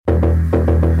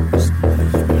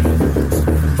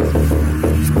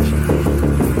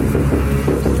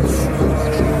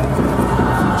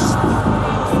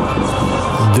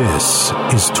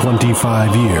is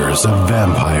 25 Years of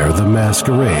Vampire the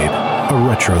Masquerade, a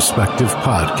retrospective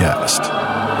podcast.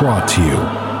 Brought to you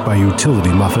by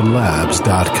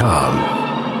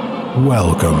UtilityMuffinLabs.com.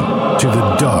 Welcome to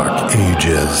the Dark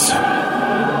Ages.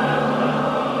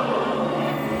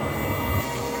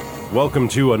 Welcome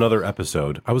to another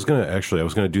episode. I was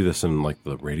gonna do this in like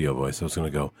the radio voice. I was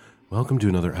gonna go, welcome to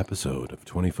another episode of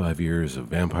 25 Years of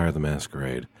Vampire the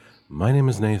Masquerade. My name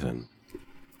is Nathan.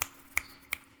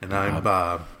 And I'm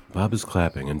Bob. Bob is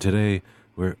clapping, and today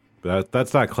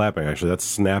that's not clapping, actually. That's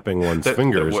snapping one's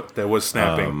fingers. That was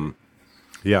snapping.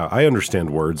 Yeah, I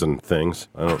understand words and things.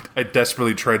 I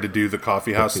desperately tried to do the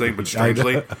coffee house thing, but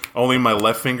strangely, only my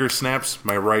left finger snaps,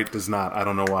 my right does not. I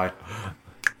don't know why.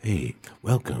 Hey,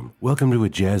 welcome to a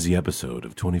jazzy episode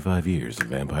of 25 Years of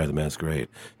Vampire the Masquerade.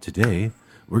 Today,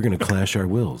 we're going to clash our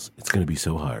wills. It's going to be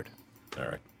so hard.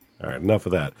 All right, enough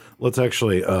of that. Let's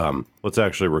actually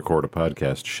record a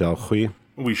podcast, shall we?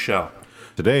 We shall.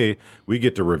 Today, we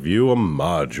get to review a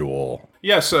module.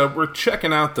 Yes, we're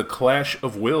checking out the Clash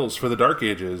of Wills for the Dark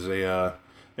Ages.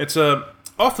 It's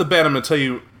off the bat, I'm going to tell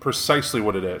you precisely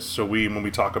what it is. So when we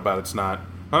talk about it's not,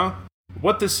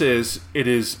 What this is, it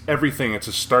is everything. It's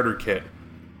a starter kit.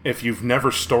 If you've never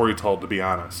story told, to be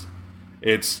honest,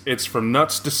 it's from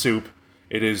nuts to soup.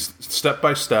 It is step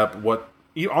by step what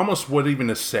even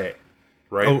to say,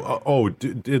 right?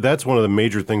 That's one of the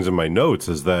major things in my notes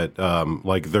is that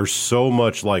there's so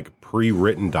much like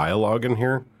pre-written dialogue in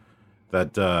here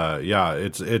that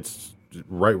it's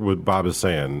right what Bob is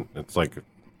saying. It's like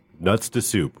nuts to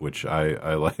soup, which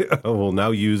I like. I will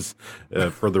now use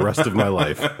for the rest of my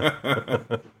life.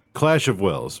 Clash of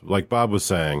Wills, like Bob was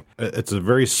saying, it's a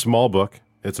very small book.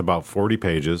 It's about 40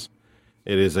 pages.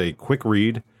 It is a quick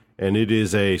read, and it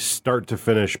is a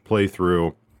start-to-finish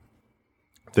playthrough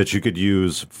that you could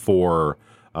use for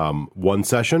one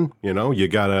session. You know, you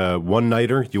got a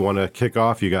one-nighter, you want to kick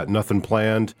off, you got nothing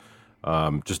planned,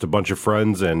 just a bunch of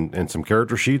friends and some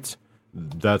character sheets.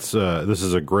 This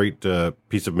is a great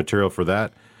piece of material for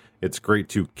that. It's great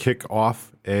to kick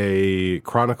off a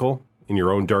chronicle in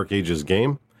your own Dark Ages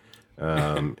game.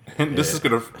 And this is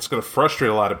gonna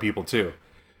frustrate a lot of people too,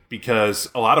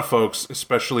 because a lot of folks,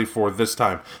 especially for this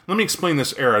time. Let me explain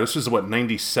this era. This is what,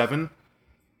 97?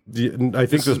 I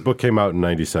think this book came out in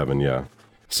 97. Yeah.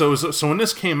 So when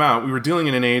this came out, we were dealing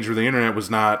in an age where the internet was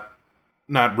not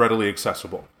readily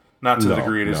accessible, not to the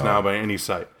degree it is now by any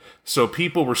site. So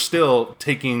people were still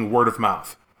taking word of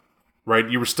mouth, right?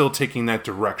 You were still taking that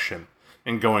direction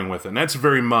and going with it. And that's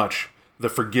very much the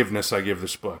forgiveness I give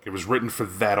this book. It was written for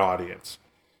that audience.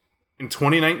 In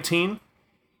 2019,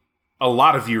 a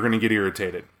lot of you are going to get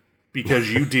irritated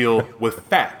because you deal with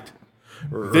fact.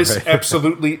 Right. This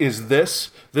absolutely is this.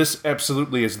 This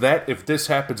absolutely is that. If this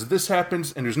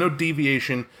happens, and there's no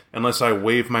deviation unless I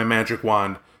wave my magic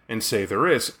wand and say there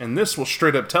is. And this will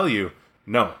straight up tell you,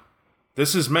 no.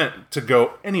 This is meant to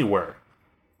go anywhere,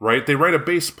 right? They write a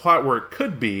base plot where it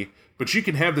could be, but you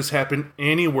can have this happen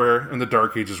anywhere in the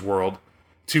Dark Ages world,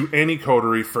 to any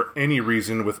coterie, for any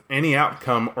reason, with any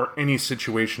outcome or any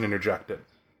situation interjected.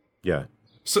 Yeah.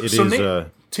 So Nate,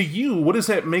 to you, what does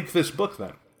that make this book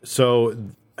then? So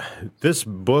this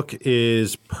book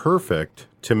is perfect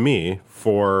to me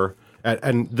for,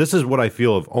 and this is what I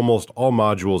feel of almost all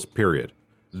modules, period.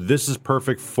 This is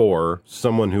perfect for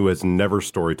someone who has never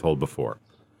story told before.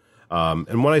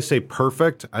 And when I say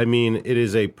perfect, I mean it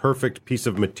is a perfect piece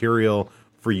of material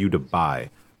for you to buy.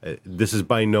 This is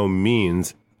by no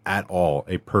means at all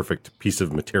a perfect piece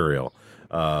of material.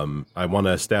 I want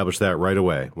to establish that right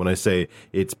away. When I say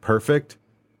it's perfect,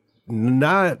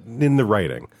 not in the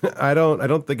writing. I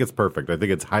don't think it's perfect. I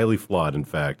think it's highly flawed, in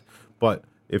fact. But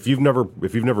if you've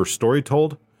never story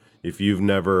told, if you've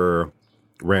never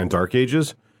ran Dark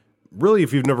Ages, really,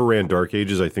 if you've never ran Dark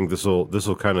Ages, I think this will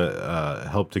kind of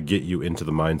help to get you into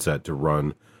the mindset to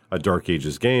run a Dark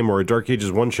Ages game or a Dark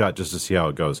Ages one-shot just to see how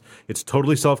it goes. It's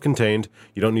totally self-contained.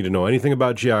 You don't need to know anything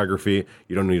about geography.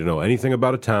 You don't need to know anything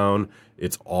about a town.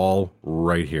 It's all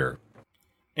right here.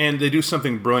 And they do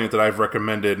something brilliant that I've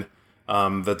recommended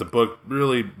that the book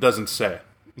really doesn't say.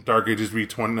 Dark Ages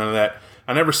V20, none of that.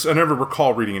 I never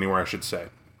recall reading anywhere, I should say.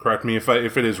 Correct me if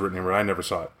it is written anywhere. I never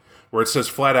saw it. Where it says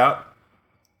flat out,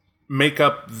 make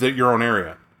up your own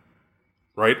area,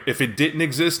 right? If it didn't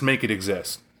exist, make it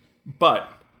exist. But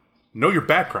know your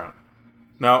background.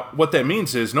 Now, what that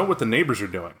means is know what the neighbors are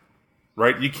doing,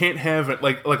 right? You can't have it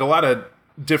like a lot of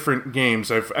different games.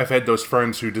 I've had those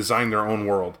friends who design their own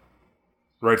world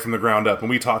right from the ground up, and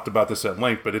we talked about this at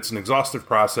length. But it's an exhaustive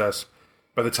process.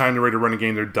 By the time they're ready to run a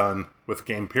game, they're done with the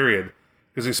game. Period,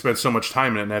 because they spent so much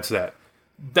time in it. And that's that.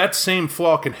 That same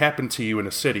flaw can happen to you in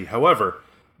a city. However,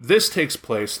 This takes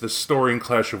place, this story in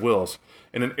Clash of Wills,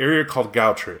 in an area called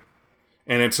Galtree.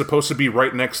 And it's supposed to be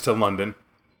right next to London.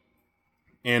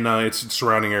 And its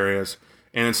surrounding areas.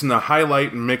 And it's in the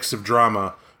highlight and mix of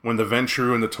drama when the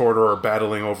Ventrue and the Tordor are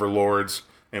battling over lords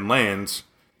and lands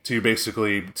to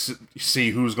basically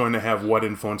see who's going to have what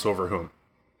influence over whom.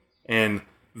 And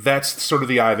that's sort of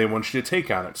the eye they want you to take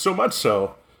on it. So much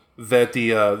so that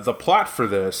the plot for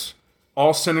this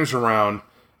all centers around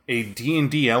a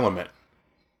D&D element,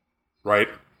 right?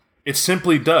 It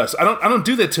simply does. I don't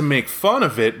do that to make fun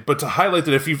of it, but to highlight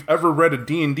that if you've ever read a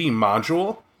D&D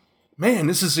module, man,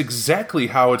 this is exactly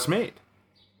how it's made.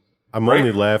 I'm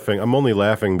only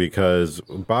laughing because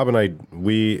Bob and I,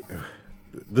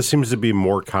 this seems to be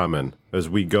more common as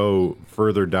we go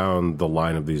further down the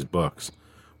line of these books,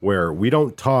 where we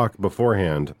don't talk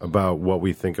beforehand about what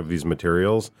we think of these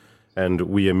materials, and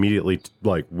we immediately,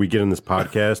 we get in this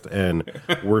podcast and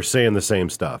we're saying the same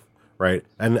stuff, right?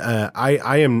 And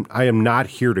I am not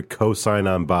here to co-sign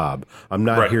on Bob. I'm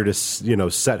not here to,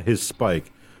 set his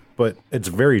spike. But it's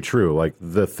very true. Like,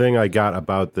 the thing I got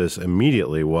about this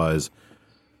immediately was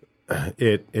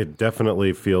it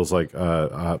definitely feels like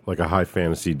a high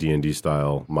fantasy D&D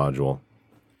style module.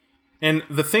 And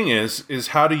the thing is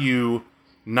how do you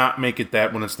not make it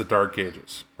that when it's the Dark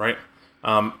Ages, right?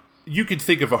 You could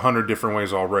think of 100 different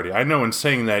ways already. I know in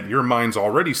saying that, your mind's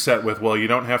already set with, well, you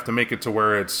don't have to make it to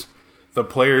where it's the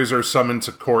players are summoned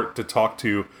to court to talk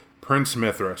to Prince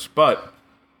Mithras, but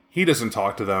he doesn't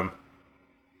talk to them.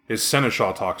 His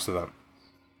seneschal talks to them.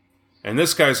 And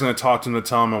this guy's going to talk to them to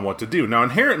tell them what to do. Now,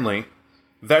 inherently,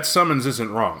 that summons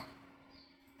isn't wrong.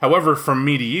 However, from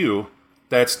me to you,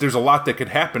 there's a lot that could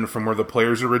happen from where the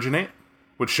players originate,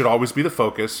 which should always be the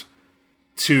focus,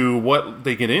 to what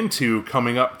they get into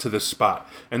coming up to this spot.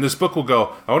 And this book will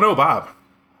go, oh no, Bob.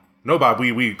 No, Bob,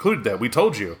 we included that. We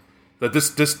told you that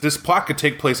this plot could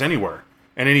take place anywhere,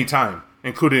 at any time,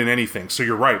 included in anything. So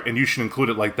you're right, and you should include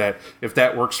it like that if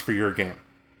that works for your game.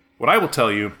 What I will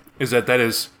tell you is that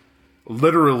is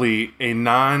literally a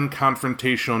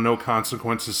non-confrontational,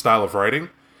 no-consequences style of writing.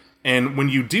 And when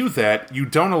you do that, you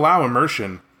don't allow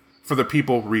immersion for the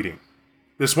people reading.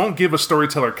 This won't give a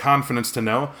storyteller confidence to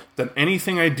know that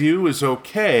anything I do is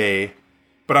okay,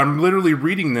 but I'm literally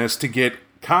reading this to get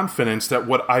confidence that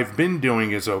what I've been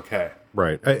doing is okay.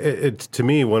 Right. To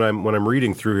me, when I'm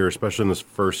reading through here, especially in this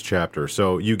first chapter,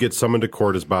 so you get summoned to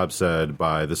court, as Bob said,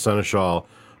 by the seneschal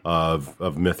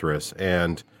of Mithras,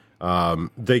 and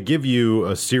they give you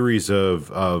a series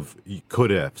of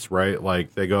could-ifs, right?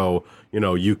 Like, they go,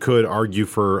 you could argue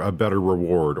for a better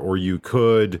reward, or you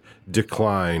could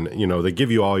decline. They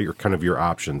give you all your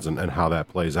options and how that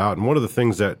plays out. And one of the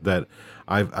things that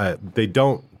they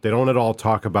don't at all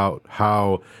talk about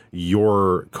how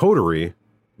your coterie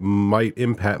might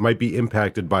be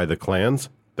impacted by the clans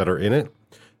that are in it.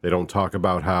 They don't talk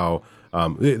about how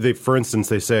for instance,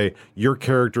 they say your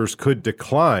characters could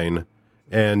decline,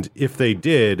 and if they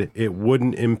did, it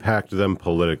wouldn't impact them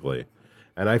politically.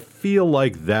 And I feel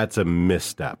like that's a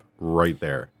misstep right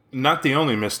there. Not the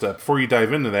only misstep. Before you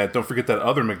dive into that, don't forget that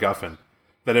other MacGuffin.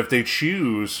 That if they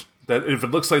choose, that if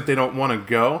it looks like they don't want to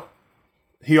go,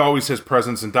 he always has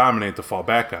presence and dominate to fall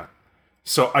back on.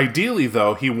 So ideally,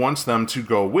 though, he wants them to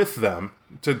go with them,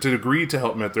 to agree to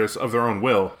help Mithras of their own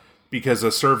will, because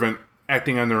a servant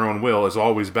acting on their own will is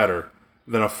always better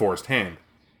than a forced hand.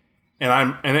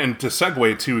 And to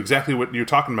segue to exactly what you're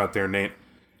talking about there, Nate,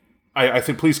 I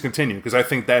think please continue, because I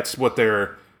think that's what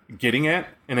they're getting at,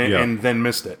 and then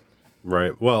missed it.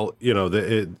 Right. Well,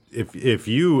 your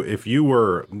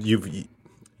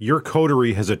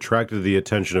coterie has attracted the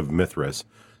attention of Mithras.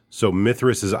 So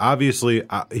Mithras is obviously,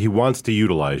 he wants to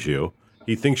utilize you.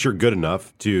 He thinks you're good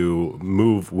enough to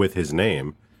move with his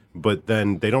name, but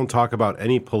then they don't talk about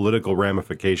any political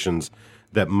ramifications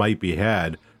that might be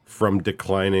had from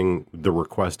declining the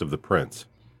request of the prince.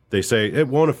 They say it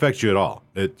won't affect you at all.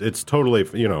 It's totally,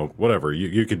 whatever,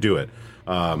 you could do it.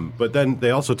 But then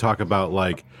they also talk about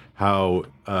like how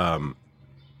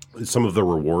some of the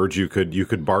rewards you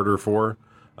could barter for.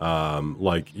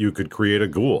 Like you could create a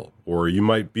ghoul, or you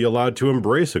might be allowed to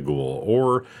embrace a ghoul,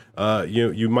 or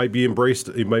you might be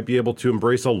able to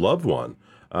embrace a loved one.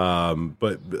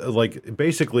 But like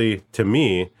basically, to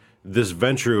me, this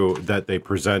Ventrue that they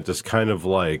present is kind of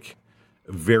like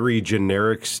very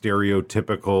generic,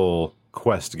 stereotypical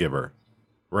quest giver,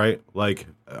 right? Like,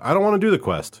 I don't want to do the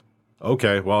quest.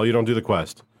 Okay, well, you don't do the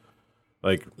quest.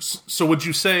 Like, so would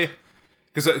you say,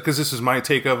 because this is my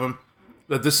take of him,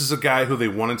 that this is a guy who they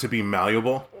wanted to be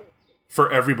malleable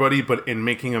for everybody, but in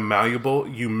making him malleable,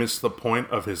 you miss the point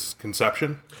of his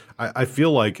conception? I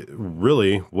feel like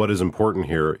really what is important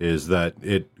here is that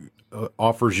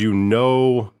offers you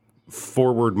no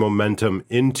forward momentum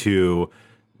into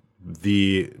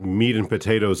the meat and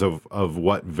potatoes of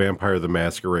what Vampire the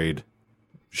Masquerade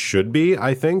should be,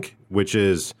 I think, which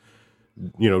is,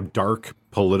 dark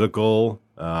political,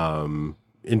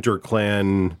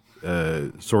 interclan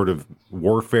sort of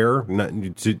warfare,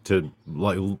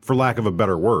 for lack of a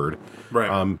better word,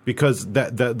 right? Because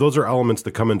that those are elements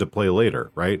that come into play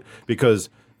later, right? Because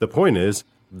the point is,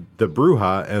 the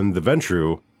Brujah and the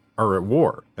Ventrue are at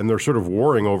war, and they're sort of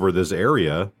warring over this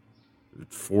area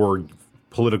for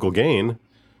political gain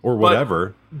or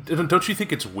whatever. But don't you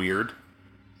think it's weird,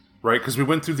 right? Because we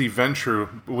went through the Ventrue,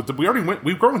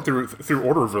 we've gone through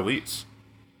order of release,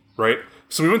 right?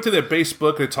 So we went through that base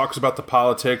book that talks about the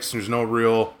politics. There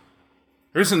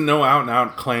isn't no out and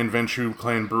out clan Ventrue,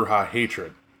 clan Brujah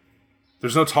hatred.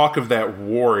 There's no talk of that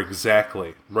war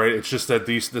exactly, right? It's just that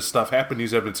this stuff happened,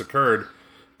 these events occurred.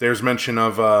 There's mention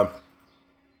of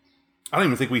I don't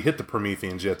even think we hit the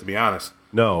Prometheans yet, to be honest.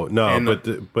 No,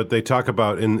 but they talk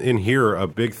about in here, a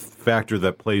big factor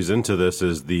that plays into this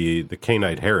is the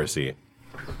Cainite heresy,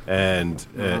 and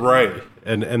right,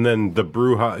 and then the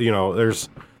Brujah. There's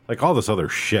like all this other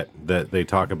shit that they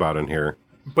talk about in here.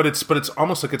 But it's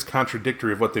almost like it's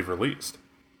contradictory of what they've released,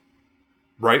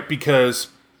 right? Because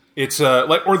it's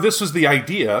or this was the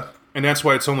idea, and that's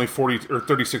why it's only 40 or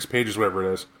 36 pages, whatever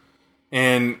it is.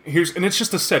 And it's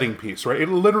just a setting piece, right? It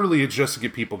literally is just to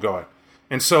get people going.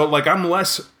 And so, I'm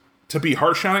less to be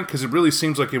harsh on it because it really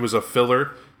seems like it was a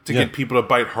filler to get people to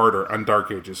bite harder on Dark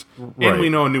Ages. Right. And we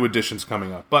know a new edition's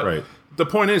coming up. But the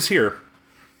point is here,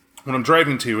 what I'm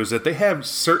driving to is that they have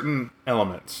certain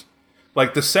elements.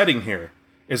 Like the setting here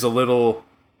is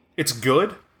it's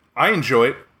good. I enjoy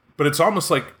it, but it's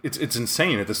almost like it's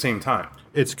insane at the same time.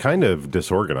 It's kind of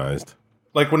disorganized.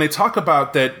 Like when they talk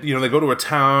about that, they go to a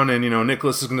town and,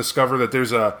 Nicholas is going to discover that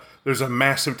there's a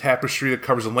massive tapestry that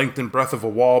covers the length and breadth of a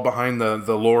wall behind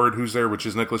the Lord who's there, which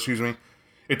is Nicholas, excuse me.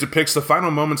 It depicts the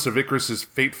final moments of Icarus's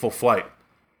fateful flight,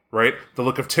 right? The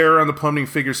look of terror on the plummeting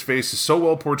figure's face is so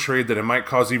well portrayed that it might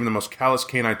cause even the most callous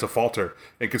Cainite to falter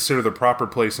and consider the proper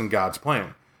place in God's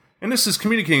plan. And this is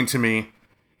communicating to me,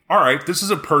 all right, this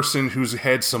is a person who's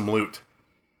had some loot,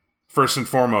 first and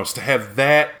foremost. To have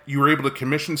that, you were able to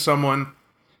commission someone.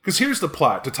 Because here's the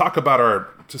plot,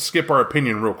 to skip our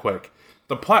opinion real quick.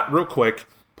 The plot real quick,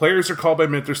 players are called by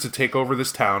Mithras to take over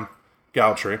this town,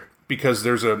 Galtry, because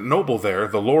there's a noble there,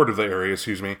 the lord of the area,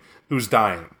 who's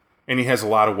dying. And he has a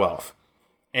lot of wealth.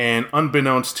 And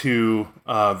unbeknownst to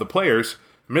the players,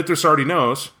 Mithras already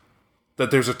knows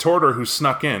that there's a Toreador who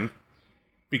snuck in,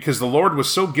 because the lord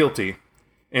was so guilty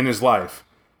in his life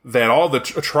that all the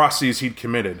atrocities he'd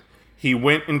committed, he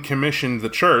went and commissioned the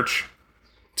church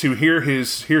to hear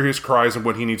his cries and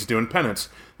what he needs to do in penance.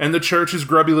 And the church's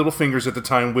grubby little fingers at the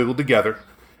time wiggled together,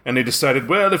 and they decided,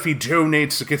 well, if he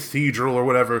donates a cathedral or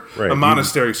whatever, a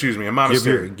monastery.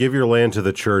 Give your land to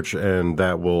the church, and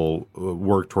that will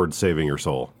work towards saving your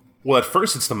soul. Well, at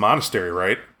first it's the monastery,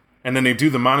 right? And then they do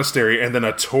the monastery, and then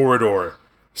a Toreador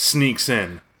sneaks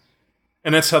in.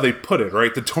 And that's how they put it,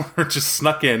 right? The Toreador just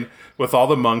snuck in with all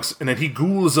the monks, and then he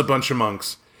ghouls a bunch of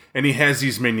monks. And he has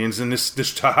these minions, and this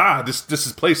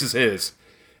place is his.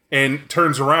 And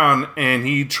turns around, and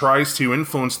he tries to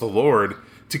influence the Lord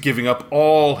to giving up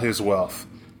all his wealth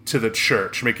to the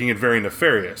church, making it very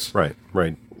nefarious. Right.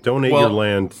 Donate your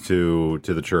land to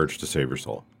the church to save your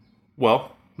soul.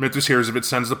 Well, Mithras hears of it,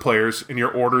 sends the players, and your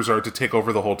orders are to take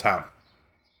over the whole town.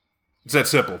 It's that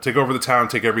simple. Take over the town,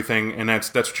 take everything, and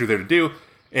that's what you're there to do.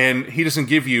 And he doesn't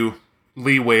give you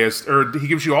leeway, he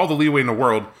gives you all the leeway in the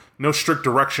world. No strict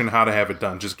direction how to have it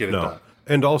done. Just get it done.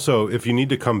 And also, if you need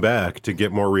to come back to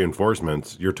get more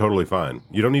reinforcements, you're totally fine.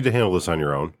 You don't need to handle this on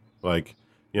your own.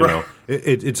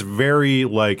 It's very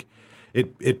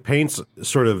it paints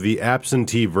sort of the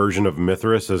absentee version of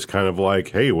Mithras as kind of like,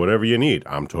 hey, whatever you need,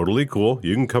 I'm totally cool.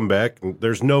 You can come back.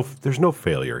 There's no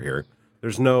failure here.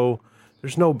 There's no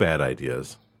bad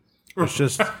ideas. It's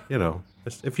just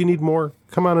if you need more,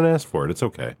 come on and ask for it. It's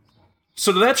okay.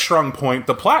 So to that strong point,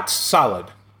 the plot's solid.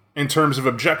 In terms of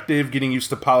objective, getting used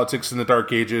to politics in the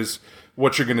Dark Ages,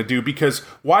 what you're going to do. Because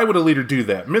why would a leader do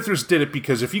that? Mithras did it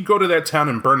because if you go to that town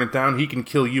and burn it down, he can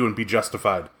kill you and be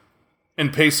justified.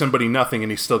 And pay somebody nothing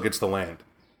and he still gets the land.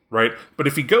 Right? But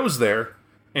if he goes there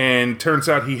and turns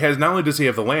out not only does he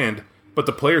have the land, but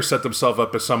the players set themselves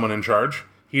up as someone in charge,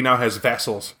 he now has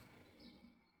vassals.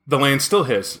 The land's still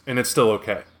his, and it's still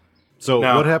okay. So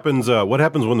now, what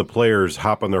happens when the players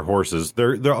hop on their horses?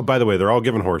 They're by the way, they're all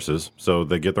given horses, so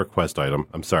they get their quest item.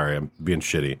 I'm sorry, I'm being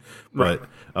shitty. But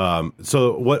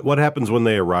so what happens when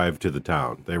they arrive to the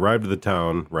town? They arrive to the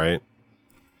town, right?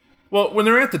 Well, when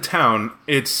they're at the town,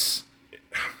 it's...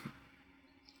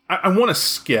 I want to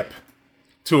skip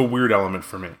to a weird element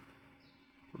for me.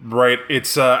 Right?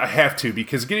 It's, I have to,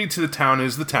 because getting to the town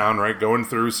is the town, right? Going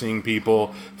through, seeing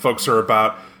people, folks are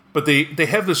about. But they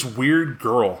have this weird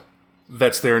girl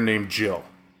that's there named Jill.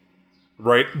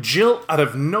 Right? Jill, out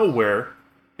of nowhere,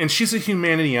 and she's a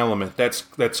humanity element, that's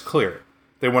clear.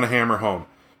 They want to hammer home.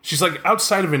 She's like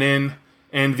outside of an inn,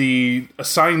 and the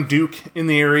assigned duke in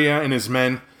the area and his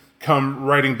men come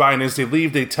riding by, and as they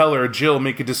leave, they tell her, Jill,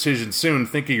 make a decision soon,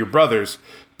 think of your brothers,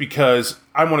 because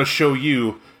I want to show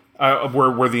you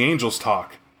where the angels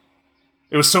talk.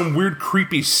 It was some weird,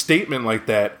 creepy statement like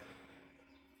that.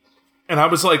 And I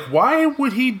was like, why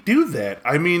would he do that?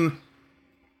 I mean,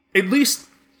 at least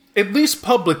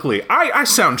publicly. I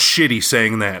sound shitty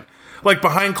saying that. Like,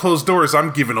 behind closed doors, I'm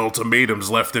giving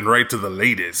ultimatums left and right to the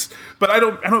ladies. But I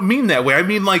don't mean that way. I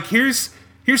mean, like, here's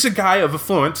a guy of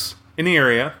affluence in the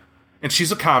area, and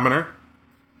she's a commoner,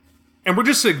 and we're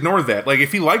just to ignore that. Like,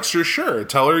 if he likes her, sure,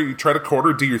 tell her, you try to court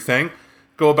her, do your thing,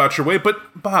 go about your way. But,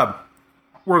 Bob,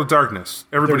 World of Darkness,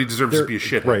 everybody deserves to be a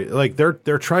shithead. Right, like,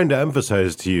 they're trying to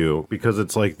emphasize to you, because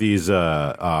it's like these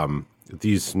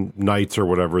knights or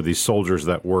whatever, these soldiers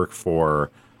that work for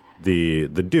the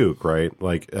Duke, right?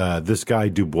 Like, this guy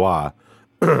Dubois,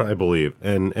 I believe.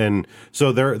 And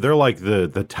so they're like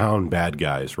the town bad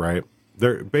guys, right?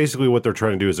 They're basically, what they're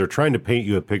trying to do is they're trying to paint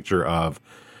you a picture of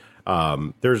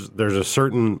there's a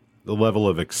certain level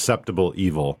of acceptable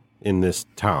evil in this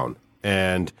town,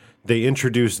 and they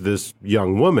introduce this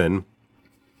young woman,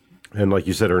 and like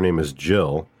you said, her name is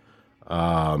Jill.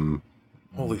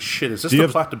 Holy shit! Is this the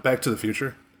plot to Back to the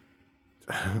Future?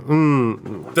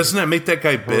 Doesn't that make that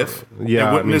guy Biff? Yeah,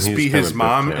 and wouldn't this he's be his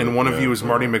mom, Biff, and one of you is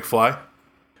Marty McFly?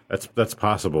 That's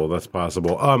possible. That's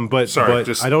possible. But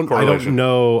just I don't correlation.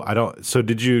 know. So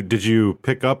did you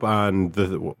pick up on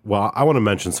the? Well, I want to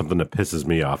mention something that pisses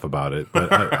me off about it,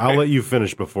 but I'll let you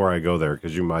finish before I go there,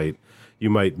 because you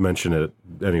might mention it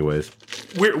anyways.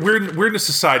 Weirdness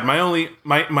aside,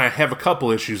 I have a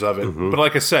couple issues of it, but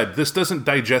like I said, this doesn't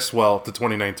digest well to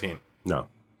 2019. No.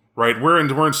 Right, we're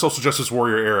in social justice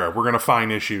warrior era. We're gonna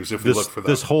find issues if we look for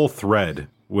them. This whole thread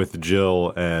with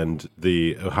Jill and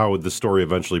how the story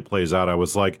eventually plays out, I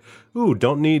was like, ooh,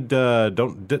 don't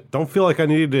feel like I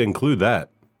needed to include that.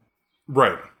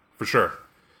 Right, for sure.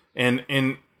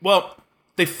 And well,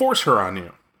 they force her on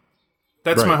you.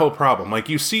 That's my whole problem. Like,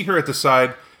 you see her at the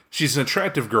side, she's an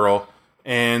attractive girl,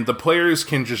 and the players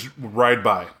can just ride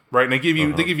by, right? And they give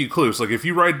you clues. Like, if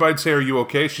you ride by and say, "Are you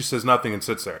okay?" she says nothing and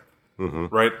sits there.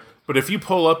 Right? But if you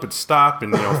pull up and stop,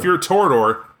 and if you're a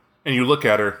Toreador and you look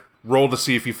at her, roll to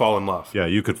see if you fall in love. Yeah,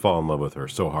 you could fall in love with her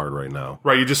so hard right now.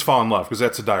 Right, you just fall in love, because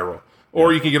that's a die roll.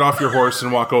 Or you can get off your horse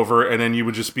and walk over, and then you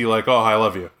would just be like, "Oh, I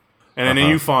love you," and then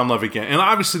you fall in love again. And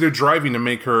obviously, they're driving to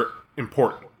make her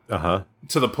important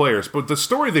to the players. But the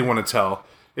story they want to tell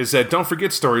is that, don't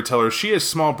forget, storyteller, she has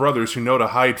small brothers who know to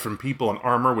hide from people in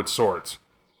armor with swords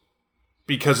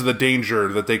because of the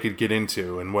danger that they could get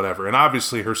into and whatever. And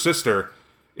obviously, her sister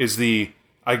is the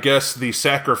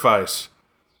sacrifice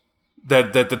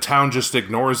that the town just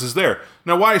ignores is there.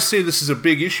 Now, why I say this is a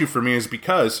big issue for me is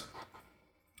because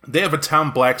they have a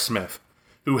town blacksmith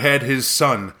who had his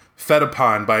son fed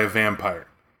upon by a vampire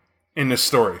in this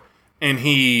story. And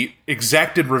he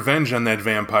exacted revenge on that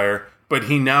vampire, but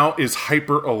he now is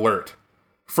hyper alert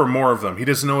for more of them. He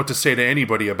doesn't know what to say to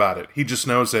anybody about it. He just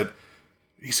knows that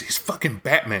he's fucking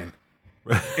Batman.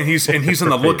 And he's on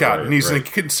the lookout, and he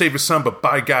couldn't save his son, but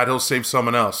by God, he'll save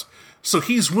someone else. So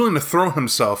he's willing to throw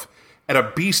himself at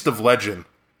a beast of legend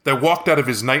that walked out of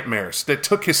his nightmares, that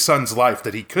took his son's life,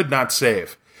 that he could not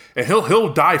save. And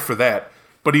he'll die for that.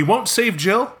 But he won't save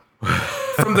Jill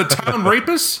from the town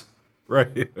rapists?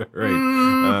 Right.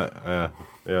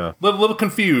 Yeah. Little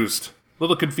confused,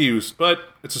 but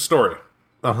it's a story.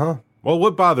 Well,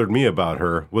 what bothered me about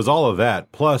her was all of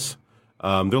that, plus...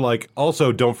 they're like,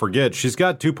 also, don't forget, she's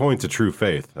got 2 points of true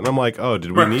faith. And I'm like, oh,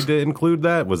 did we need to include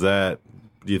that? Was that,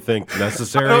 do you think,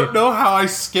 necessary? I don't know how I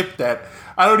skipped that.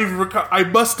 I don't even recall. I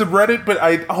must have read it, but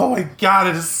oh my God,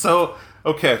 it is so...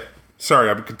 Okay, sorry,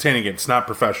 I'm containing it. It's not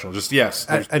professional. Just, yes.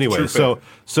 Anyway, so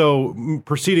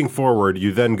proceeding forward,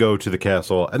 you then go to the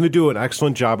castle, and they do an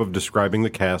excellent job of describing the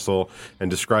castle and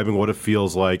describing what it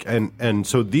feels like. And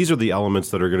so these are the elements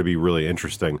that are going to be really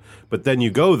interesting. But then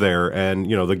you go there, and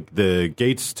the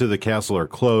gates to the castle are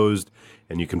closed,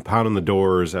 and you can pound on the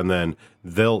doors, and then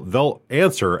they'll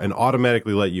answer and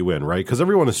automatically let you in, right? Because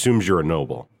everyone assumes you're a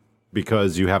noble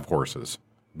because you have horses,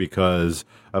 because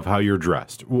of how you're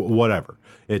dressed, whatever.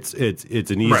 It's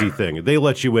an easy thing. They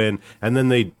let you in, and then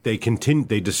they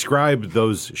describe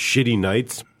those shitty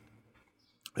knights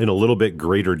in a little bit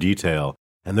greater detail,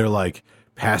 and they're like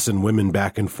passing women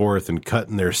back and forth and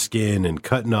cutting their skin and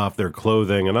cutting off their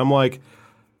clothing. And I'm like,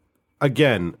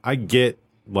 again, I get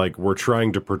like we're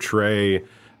trying to portray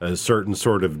a certain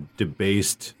sort of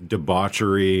debased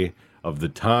debauchery of the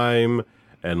time,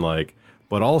 and like,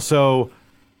 but also,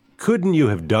 couldn't you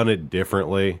have done it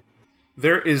differently?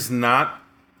 There is not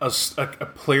a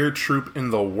player troop in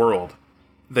the world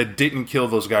that didn't kill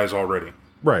those guys already.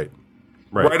 Right.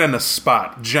 Right on the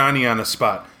spot. Johnny on the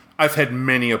spot. I've had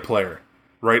many a player,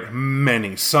 right?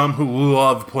 Many. Some who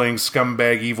love playing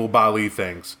scumbag, evil Bali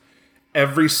things.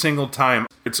 Every single time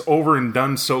it's over and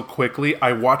done so quickly,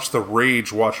 I watch the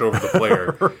rage wash over the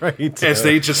player. Right. As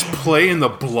they just play in the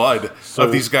blood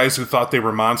of these guys who thought they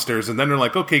were monsters. And then they're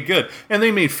like, okay, good. And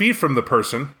they may feed from the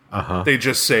person they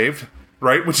just saved,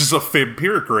 right? Which is a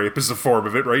vampiric rape is the form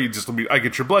of it, right? You just, I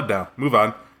get your blood down. Move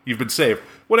on. You've been saved.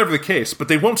 Whatever the case. But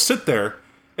they won't sit there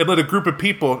and let a group of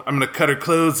people, I'm going to cut her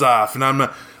clothes off. And I'm going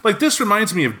to... Like, this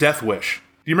reminds me of Death Wish.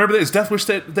 Do you remember that? Is Death Wish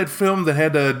that film that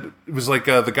had... it was like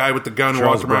the guy with the gun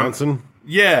Charles walking around? Bronson?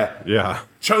 Yeah. Yeah.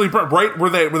 Charlie Bronson, right? Where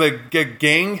the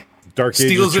gang... Dark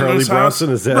steals Ages Charlie into his Bronson?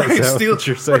 house. Is that what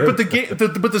you're saying?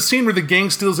 Right, but the scene where the gang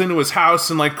steals into his house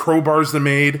and like crowbars the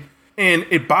maid... And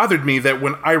it bothered me that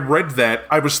when I read that,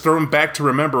 I was thrown back to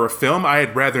remember a film I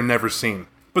had rather never seen.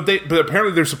 But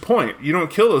apparently there's a point. You don't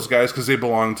kill those guys because they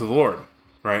belong to the Lord,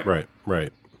 right?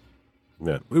 Right.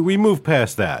 Yeah, we move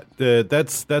past that.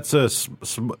 That's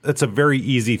a very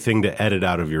easy thing to edit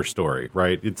out of your story,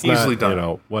 right? It's easily not,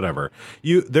 done. Whatever.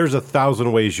 There's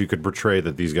 1,000 ways you could portray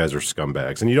that these guys are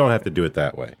scumbags, and you don't have to do it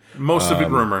that way. Most of it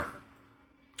rumor.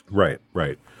 Right.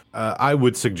 I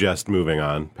would suggest moving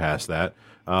on past that.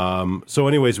 So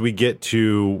anyways, we get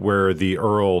to where the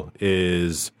Earl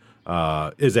is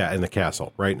at in the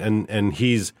castle, right? And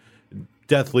he's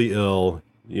deathly ill,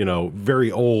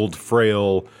 very old,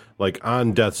 frail, like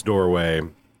on death's doorway,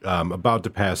 about to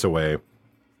pass away.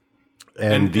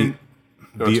 And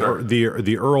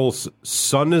the Earl's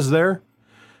son is there,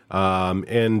 and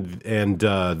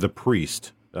the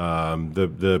priest,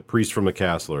 the priest from the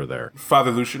castle are there.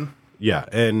 Father Lucian. Yeah,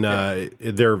 and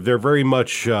they're very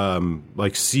much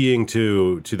like seeing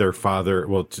to their father,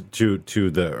 well, to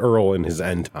the Earl in his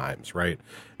end times, right?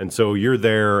 And so you're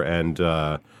there, and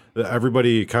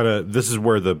everybody kind of, this is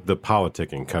where the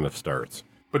politicking kind of starts.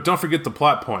 But don't forget the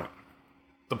plot point.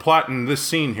 The plot in this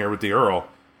scene here with the Earl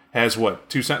has,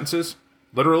 2 sentences?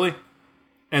 Literally?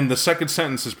 And the second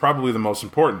sentence is probably the most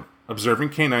important. Observing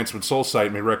Canaanites with soul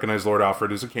sight may recognize Lord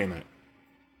Alfred as a Canaanite.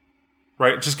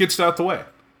 Right? It just gets it out the way.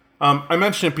 I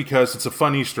mention it because it's a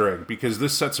fun Easter egg, because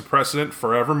this sets a precedent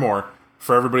forevermore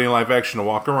for everybody in live action to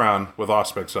walk around with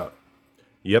Auspex up.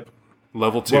 Yep.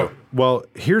 Level 2. Well,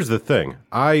 here's the thing.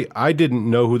 I didn't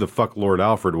know who the fuck Lord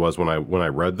Alfred was when I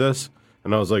read this,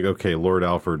 and I was like, okay, Lord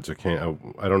Alfred's a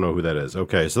I don't know who that is.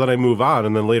 Okay, so then I move on,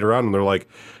 and then later on, they're like,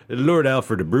 Lord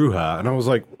Alfred de Bruja, and I was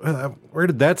like, where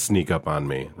did that sneak up on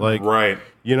me? Like, right.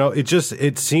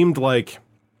 It seemed like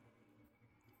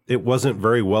it wasn't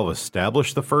very well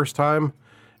established the first time,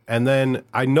 and then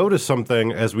I noticed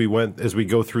something as we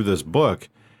go through this book.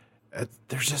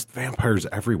 There's just vampires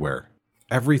everywhere.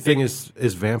 Everything is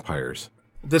vampires.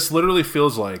 This literally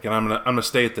feels like, and I'm gonna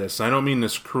state this, and I don't mean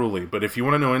this cruelly, but if you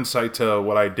want to know insight to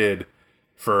what I did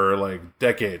for like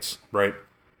decades, right,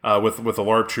 with the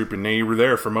LARP troop, and you were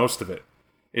there for most of it,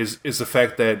 is the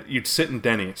fact that you'd sit in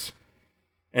Denny's,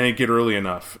 and it'd get early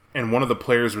enough, and one of the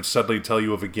players would suddenly tell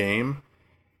you of a game,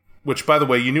 which, by the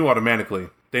way, you knew automatically,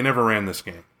 they never ran this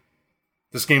game.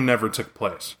 This game never took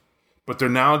place. But they're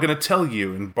now going to tell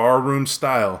you in barroom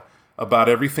style about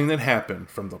everything that happened,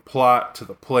 from the plot to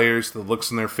the players to the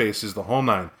looks in their faces, the whole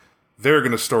nine. They're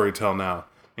going to storytell now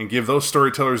and give those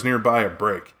storytellers nearby a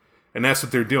break. And that's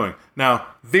what they're doing. Now,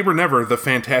 they were never the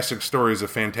fantastic stories of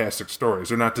fantastic stories.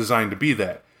 They're not designed to be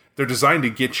that. They're designed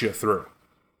to get you through.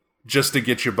 Just to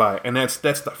get you by. And that's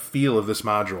the feel of this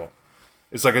module.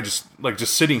 It's like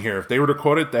just sitting here. If they were to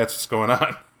quote it, that's what's going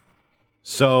on.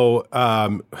 So,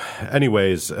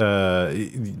 anyways,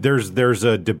 there's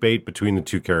a debate between the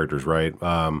two characters, right?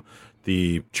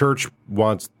 The church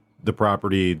wants the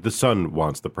property. The son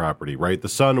wants the property, right? The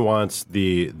son wants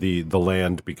the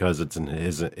land because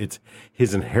it's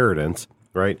his inheritance,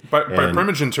 right? By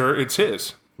primogeniture, it's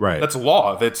his. Right. That's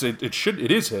law. It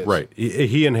is his. Right.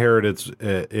 He inherits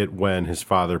it when his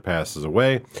father passes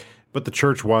away. But the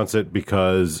church wants it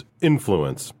because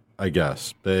influence, I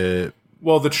guess.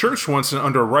 Well, the church wants it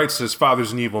under rights his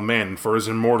father's an evil man for his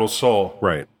immortal soul.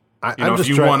 Right. If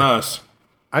you want us.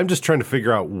 I'm just trying to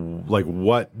figure out like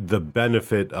what the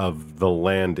benefit of the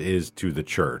land is to the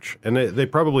church, and they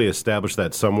probably established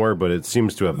that somewhere, but it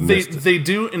seems to have missed. They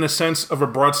do in a sense of a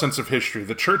broad sense of history.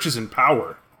 The church is in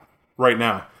power right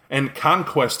now, and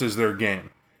conquest is their game.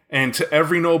 And to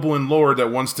every noble and lord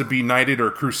that wants to be knighted or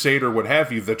crusade or what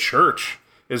have you, the church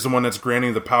is the one that's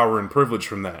granting the power and privilege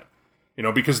from that.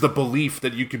 Because the belief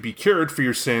that you could be cured for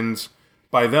your sins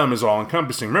by them is all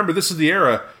encompassing. Remember, this is the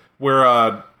era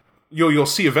where you'll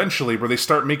see eventually where they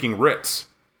start making writs,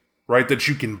 right, that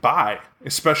you can buy,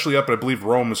 especially up, I believe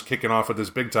Rome was kicking off at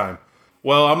this big time.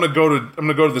 Well, I'm gonna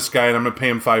go to this guy and I'm gonna pay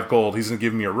him 5 gold. He's gonna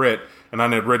give me a writ, and on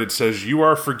that writ it says, "You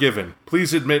are forgiven.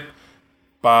 Please admit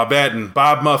Bob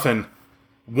Muffin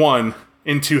won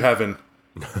into heaven.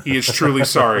 He is truly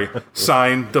sorry.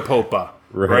 Signed, the Popa."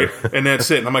 Right? And that's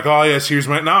it. And I'm like, oh yes,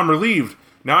 now I'm relieved.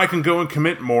 Now I can go and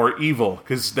commit more evil,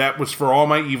 because that was for all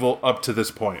my evil up to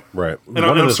this point. Right. And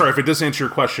I'm sorry, if it does answer your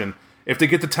question, if they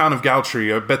get the town of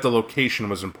Galtree, I bet the location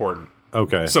was important.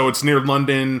 Okay. So it's near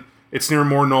London, it's near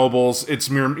more nobles, it's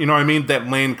near, that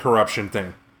land corruption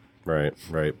thing. Right.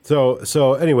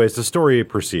 So anyways, the story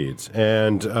proceeds,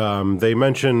 and they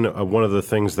mention one of the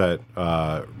things that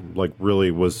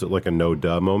really was like a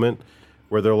no-duh moment,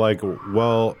 where they're like,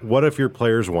 well, what if your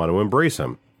players want to embrace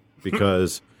him?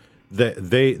 Because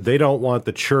they don't want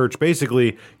the church.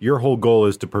 Basically, your whole goal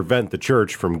is to prevent the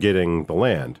church from getting the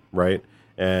land, right?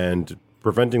 And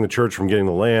preventing the church from getting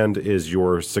the land is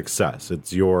your success.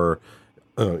 It's your,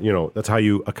 that's how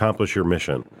you accomplish your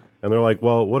mission. And they're like,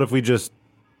 well, what if we just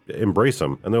embrace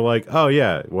him? And they're like, oh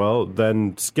yeah, well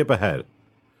then skip ahead.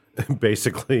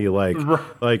 Basically,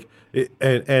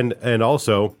 and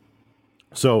also,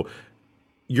 so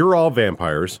you're all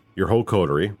vampires, your whole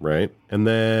coterie, right? And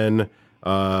then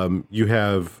you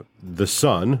have the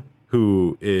son,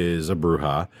 who is a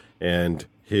Brujah, and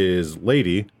his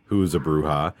lady, who's a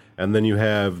Brujah, and then you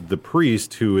have the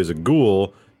priest, who is a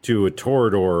ghoul, to a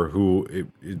Toreador, who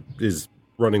is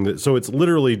running the... So it's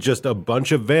literally just a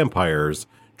bunch of vampires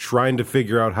trying to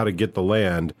figure out how to get the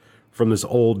land from this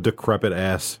old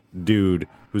decrepit-ass dude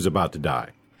who's about to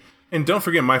die. And don't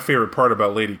forget my favorite part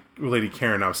about Lady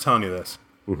Karen. I was telling you this.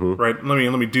 Mm-hmm. Right?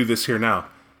 Let me do this here now.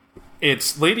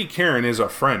 It's Lady Karen is a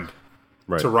friend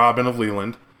to Robin of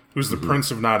Leland, who's the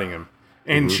Prince of Nottingham.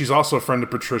 And she's also a friend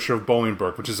of Patricia of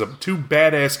Bolingbroke, which is two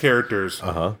badass characters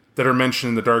that are mentioned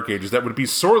in the Dark Ages that would be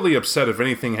sorely upset if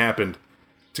anything happened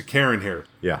to Karen here.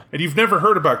 Yeah. And you've never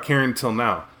heard about Karen till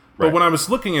now. But when I was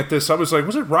looking at this, I was like,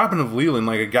 was it Robin of Leland,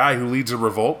 like a guy who leads a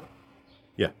revolt?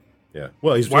 Yeah.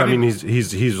 Well, he's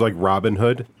like Robin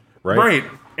Hood, right? Right.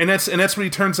 And that's what he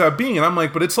turns out being. And I'm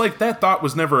like, but it's like that thought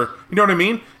was never, you know what I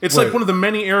mean? It's like one of the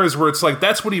many eras where it's like,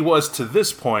 that's what he was to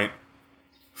this point,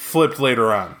 flipped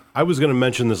later on. I was going to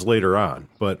mention this later on,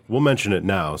 but we'll mention it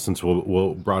now since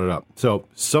we'll brought it up. So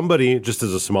somebody, just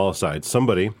as a small aside,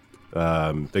 they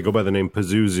go by the name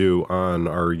Pazuzu on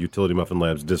our Utility Muffin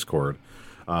Labs Discord,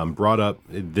 brought up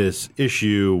this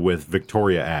issue with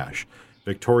Victoria Ash.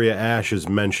 Victoria Ash is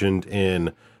mentioned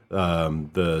in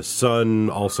the Sun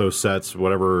also sets,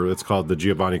 whatever it's called, the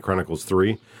Giovanni Chronicles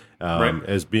 3,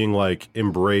 as being like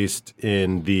embraced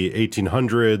in the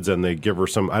 1800s, and they give her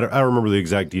some, I don't remember the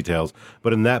exact details,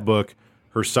 but in that book,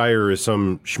 her sire is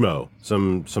some schmo,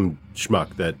 some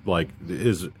schmuck that like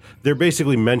they're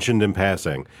basically mentioned in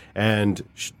passing, and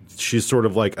she's sort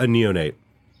of like a neonate.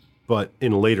 But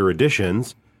in later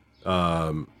editions,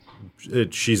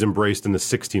 she's embraced in the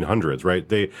 1600s, right?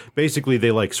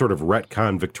 They like sort of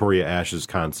retcon Victoria Ash's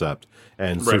concept,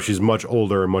 and so she's much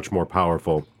older and much more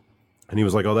powerful. And he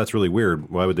was like, oh, that's really weird.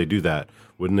 Why would they do that?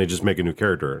 Wouldn't they just make a new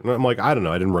character? And I'm like, I don't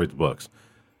know. I didn't write the books.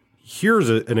 Here's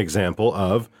an example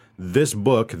of this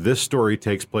book. This story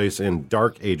takes place in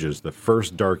Dark Ages, the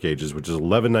first Dark Ages, which is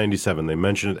 1197. They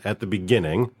mention it at the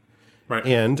beginning. Right.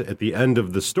 And at the end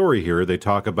of the story here, they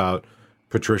talk about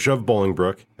Patricia of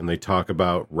Bolingbroke, and they talk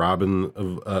about Robin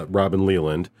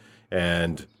Leland,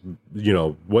 and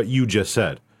what you just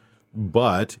said.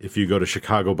 But if you go to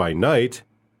Chicago by Night,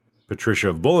 Patricia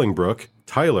of Bolingbroke,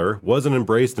 Tyler, wasn't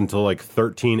embraced until like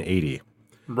 1380.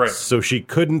 Right. So she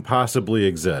couldn't possibly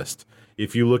exist.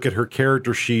 If you look at her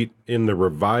character sheet in the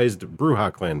revised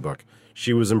Brujah Clan book,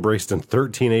 she was embraced in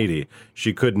 1380.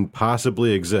 She couldn't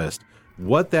possibly exist.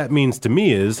 What that means to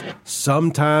me is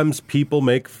sometimes people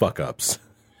make fuck ups.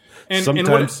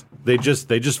 Sometimes they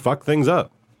just fuck things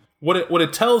up. What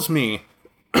it tells me,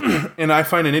 and I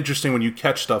find it interesting when you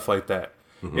catch stuff like that,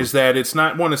 is that it's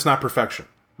not perfection,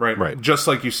 right? Right. Just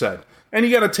like you said. And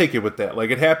you got to take it with that. Like,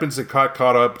 it happens, it caught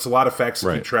up. It's a lot of facts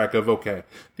to keep track of. Okay.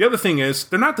 The other thing is,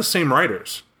 they're not the same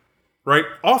writers. right?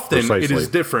 Often Precisely. it is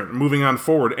different moving on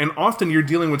forward, and often you're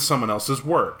dealing with someone else's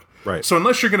work. Right. So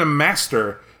unless you're going to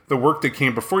master the work that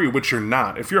came before you, which you're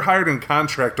not, if you're hired in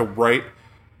contract to write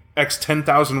X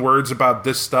 10,000 words about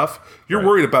this stuff, you're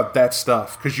worried about that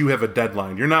stuff because you have a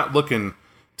deadline. You're not looking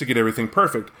to get everything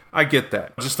perfect. I get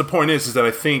that. Just the point is that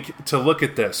I think to look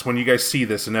at this, when you guys see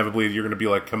this, inevitably you're going to be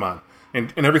like, come on.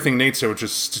 And everything Nate said was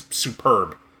just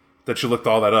superb that you looked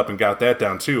all that up and got that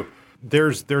down too.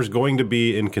 There's going to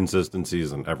be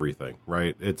inconsistencies in everything,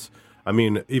 right? I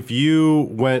mean, if you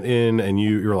went in and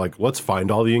you're like, let's find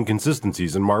all the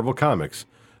inconsistencies in Marvel Comics,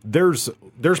 there's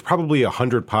probably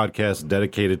 100 podcasts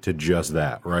dedicated to just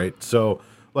that, right? So,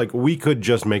 like, we could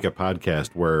just make a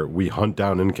podcast where we hunt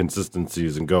down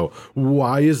inconsistencies and go,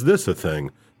 why is this a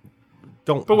thing?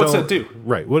 But what's that do?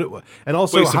 Right. And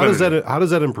also, how does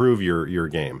that improve your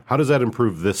game? How does that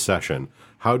improve this session?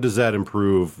 How does that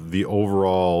improve the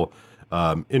overall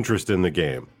interest in the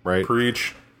game? Right.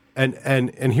 Preach.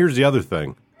 And here's the other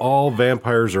thing: all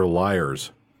vampires are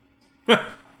liars. It's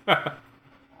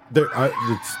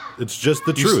just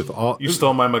the truth. You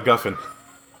stole my MacGuffin.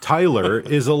 Tyler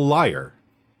is a liar.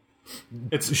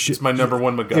 It's my number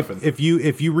one MacGuffin.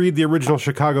 If you read the original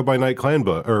Chicago by Night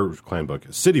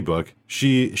City book,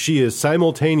 she is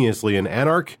simultaneously an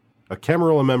Anarch, a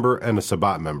Camarilla member, and a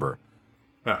Sabbat member.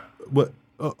 Yeah. What?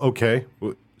 Okay.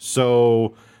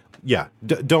 So, yeah,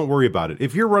 don't worry about it.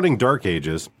 If you're running Dark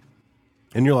Ages,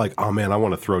 and you're like, oh man, I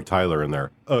want to throw Tyler in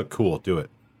there. Cool, do it.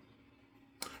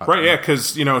 Right, yeah,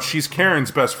 because, she's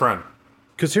Karen's best friend.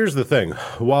 Because here's the thing.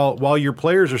 While your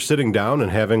players are sitting down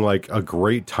and having, like, a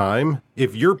great time,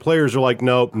 if your players are like,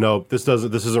 nope, this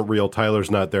isn't real,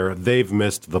 Tyler's not there, they've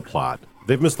missed the plot.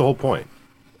 They've missed the whole point.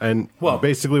 And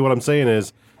basically what I'm saying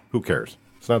is, who cares?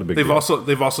 It's not a big deal.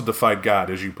 They've also defied God,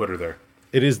 as you put her there.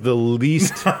 It is the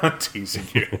least... I'm teasing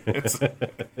you.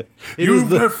 You've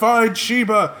defied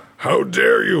Sheba! How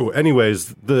dare you?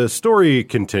 Anyways, the story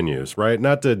continues, right?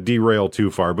 Not to derail too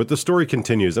far, but the story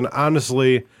continues. And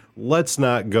honestly, let's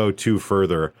not go too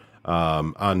further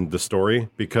on the story,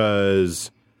 because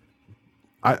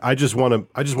I just want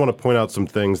to point out some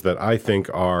things that I think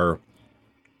are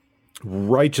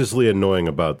righteously annoying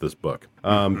about this book.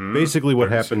 Basically,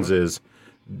 what happens is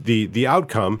the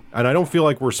outcome, and I don't feel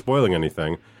like we're spoiling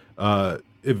anything.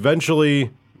 Eventually,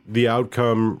 the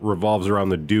outcome revolves around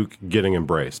the Duke getting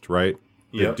embraced, right?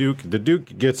 Yep. The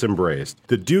Duke gets embraced.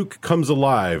 The Duke comes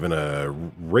alive in a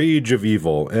rage of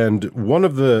evil, and one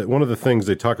of the things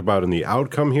they talk about in the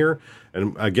outcome here,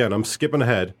 and again, I'm skipping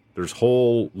ahead. There's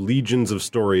whole legions of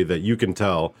story that you can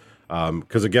tell,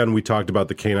 because again, we talked about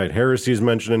the Cainite heresies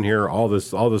mentioned in here. All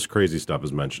this crazy stuff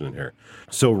is mentioned in here.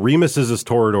 So Remus is this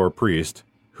Toreador priest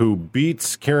who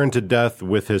beats Karen to death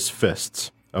with his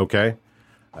fists. Okay.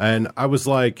 And I was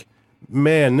like,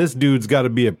 man, this dude's got to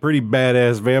be a pretty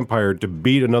badass vampire to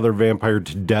beat another vampire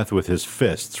to death with his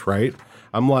fists, right?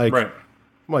 I'm like,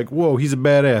 whoa, he's a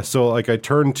badass. So like, I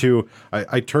turn to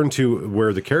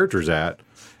where the character's at,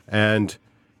 and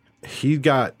he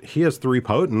has 3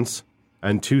 potence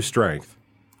and 2 strength.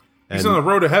 He's on the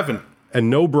road to heaven. And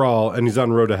no brawl, and he's on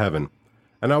the road to heaven.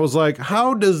 And I was like,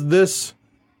 how does this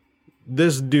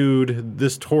dude,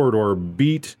 this Toreador,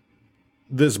 beat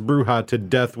this Brujah to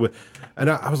death with... And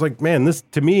I was like, man, this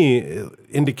to me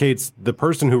indicates the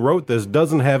person who wrote this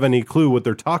doesn't have any clue what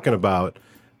they're talking about,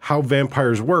 how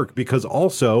vampires work, because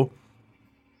also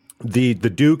the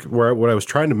Duke, what I was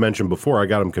trying to mention before, I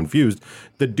got him confused,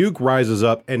 the Duke rises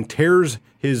up and tears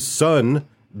his son,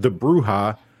 the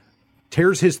Brujah,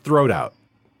 tears his throat out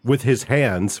with his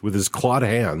hands, with his clawed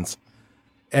hands,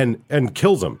 and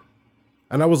kills him.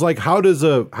 And I was like, how does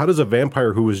a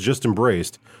vampire who was just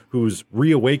embraced, who's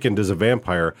reawakened as a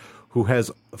vampire, who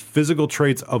has physical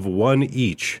traits of 1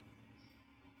 each,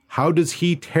 how does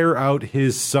he tear out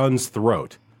his son's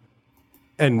throat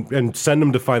and send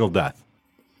him to final death?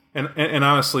 And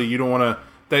honestly, you don't want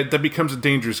to... That becomes a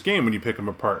dangerous game when you pick them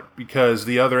apart, because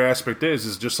the other aspect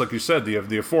is just like you said,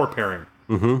 the 4 pairing,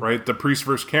 right? The priest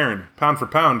versus Karen. Pound for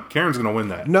pound, Karen's going to win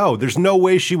that. No, there's no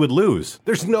way she would lose.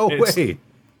 There's no way.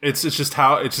 It's just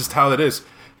how that is.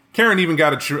 Karen even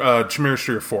got a Chimera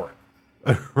 4.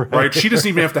 Right? She doesn't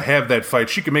even have to have that fight.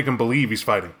 She can make him believe he's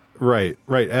fighting. Right,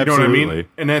 absolutely. You know what I mean?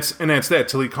 And that's that,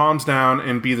 till he calms down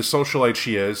and be the socialite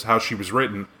she is, how she was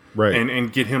written, right?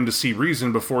 And get him to see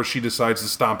reason before she decides to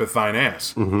stomp at thine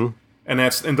ass. Mm-hmm.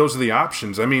 And those are the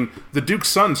options. I mean, the Duke's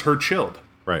son's her chilled.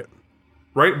 Right.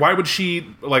 Why would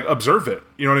she observe it?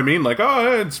 You know what I mean? Like,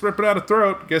 oh, it's ripping out a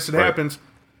throat. Guess it happens.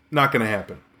 Not going to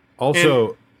happen.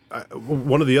 Also,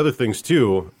 one of the other things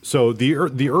too. So the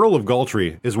Earl of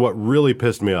Galtrey is what really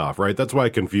pissed me off, right? That's why I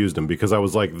confused him, because I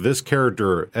was like, this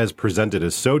character as presented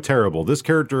is so terrible. This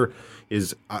character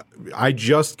is I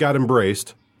just got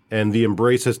embraced, and the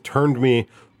embrace has turned me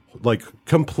like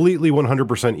completely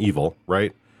 100% evil,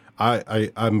 right?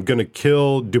 I'm gonna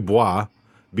kill Dubois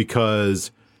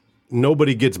because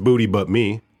nobody gets booty but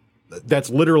me. That's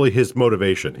literally his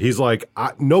motivation. He's like,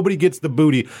 nobody gets the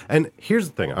booty. And here's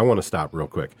the thing. I want to stop real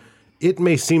quick. It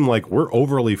may seem like we're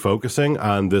overly focusing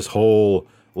on this whole,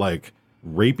 like,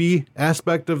 rapey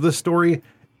aspect of this story.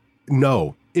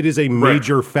 No, it is a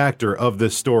major factor of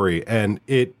this story, and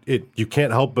it you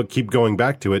can't help but keep going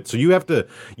back to it. So you have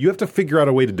to figure out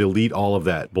a way to delete all of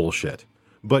that bullshit.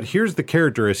 But here's the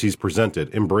character as he's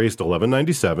presented. Embraced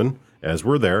 1197, as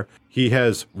we're there. He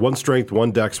has 1 strength,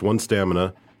 1 dex, 1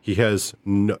 stamina. He has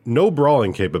no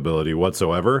brawling capability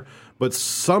whatsoever, but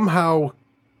somehow,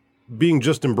 being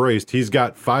just embraced, he's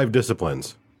got 5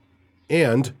 disciplines.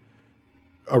 And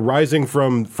arising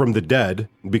from the dead,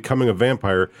 becoming a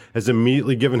vampire, has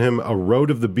immediately given him a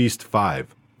Road of the Beast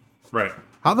 5. Right.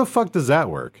 How the fuck does that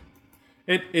work?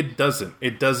 It doesn't.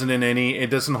 It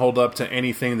doesn't hold up to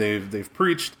anything they've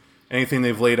preached, anything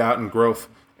they've laid out in growth,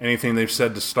 anything they've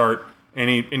said to start.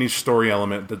 Any story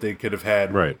element that they could have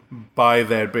had by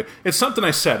that. But it's something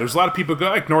I said. There's a lot of people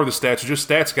go, ignore the stats. They're just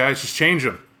stats, guys. Just change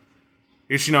them.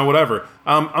 It's, whatever.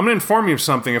 I'm going to inform you of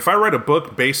something. If I write a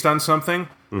book based on something,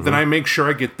 then I make sure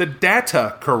I get the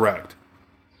data correct.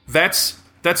 That's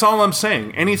all I'm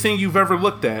saying. Anything you've ever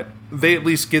looked at, they at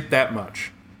least get that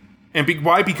much. And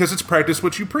why? Because it's practice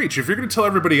what you preach. If you're going to tell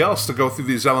everybody else to go through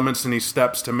these elements and these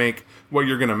steps to make what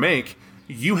you're going to make,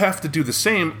 you have to do the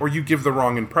same or you give the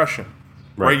wrong impression.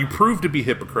 Right? You prove to be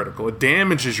hypocritical. It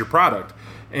damages your product.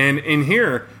 And in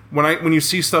here, when you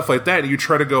see stuff like that, you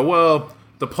try to go, well,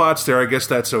 the plot's there, I guess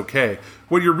that's okay.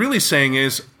 What you're really saying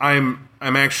is, I'm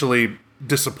actually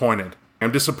disappointed.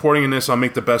 I'm disappointing in this, I'll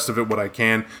make the best of it what I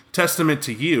can. Testament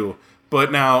to you.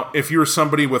 But now, if you're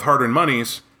somebody with hard-earned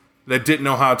monies that didn't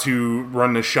know how to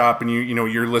run this shop, and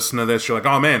you're listening to this, you're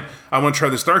like, oh man, I want to try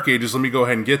this Dark Ages, let me go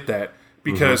ahead and get that.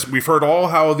 Because we've heard all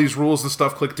how these rules and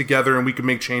stuff click together and we can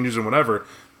make changes and whatever.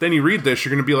 Then you read this,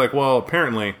 you're going to be like, well,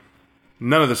 apparently,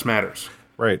 none of this matters.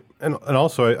 Right. And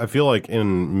also, I feel like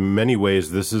in many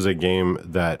ways, this is a game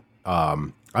that,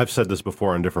 I've said this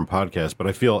before on different podcasts, but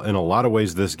I feel in a lot of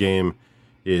ways this game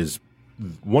is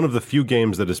one of the few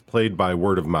games that is played by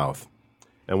word of mouth.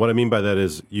 And what I mean by that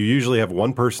is you usually have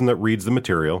one person that reads the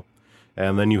material,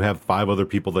 and then you have 5 other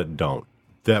people that don't.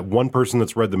 That one person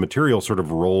that's read the material sort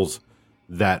of rolls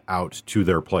that out to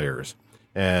their players,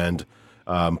 and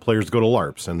players go to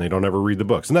LARPs and they don't ever read the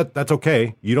books, and that's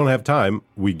okay. You don't have time,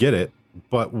 we get it.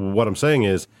 But what I'm saying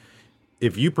is,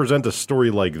 if you present a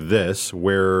story like this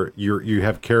where you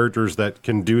have characters that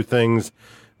can do things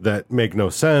that make no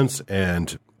sense,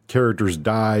 and characters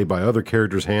die by other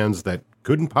characters' hands that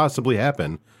couldn't possibly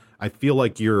happen, I feel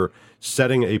like you're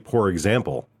setting a poor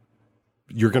example.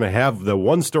 You're going to have the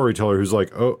one storyteller who's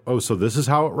like, oh, so this is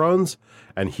how it runs?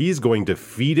 And he's going to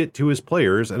feed it to his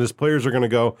players, and his players are going to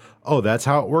go, oh, that's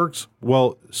how it works?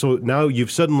 Well, so now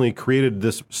you've suddenly created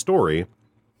this story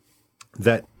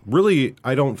that really,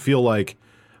 I don't feel like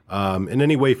in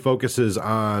any way focuses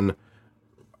on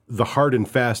the hard and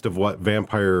fast of what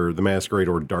Vampire the Masquerade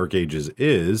or Dark Ages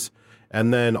is.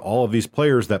 And then all of these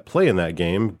players that play in that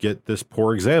game get this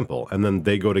poor example. And then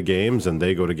they go to games and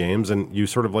they go to games, and you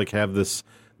sort of like have this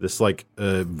like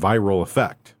viral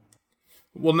effect.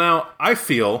 Well, now I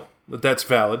feel that that's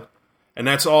valid, and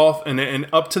that's all. And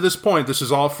up to this point, this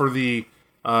is all for the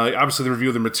obviously the review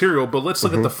of the material. But let's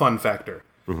look at the fun factor.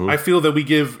 I feel that we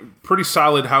give pretty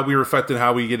solid how we reflect and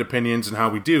how we get opinions and how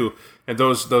we do, and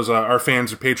those our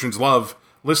fans or patrons love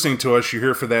listening to us. You're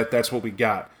here for that. That's what we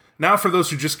got. Now, for those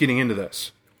who are just getting into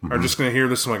this, are just going to hear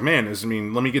this and like, man,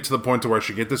 let me get to the point to where I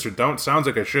should get this or don't. Sounds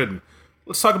like I shouldn't.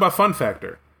 Let's talk about fun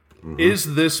factor.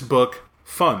 Is this book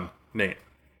fun, Nate?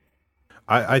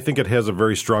 I think it has a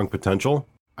very strong potential.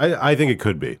 I think it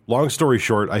could be. Long story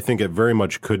short, I think it very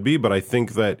much could be, but I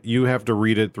think that you have to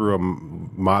read it through a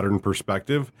modern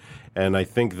perspective, and I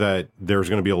think that there's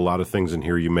going to be a lot of things in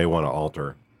here you may want to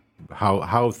alter.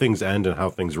 How things end and how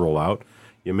things roll out,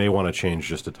 you may want to change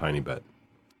just a tiny bit.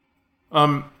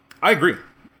 I agree.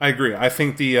 I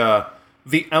think the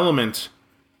element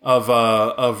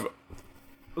of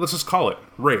let's just call it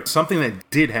rape, something that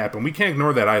did happen. We can't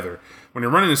ignore that either. When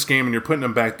you're running this game and you're putting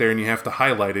them back there and you have to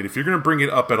highlight it, if you're going to bring it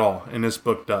up at all, and this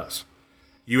book does,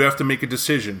 you have to make a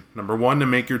decision. Number 1, to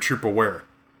make your troop aware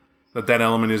that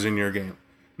element is in your game.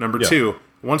 Number 2,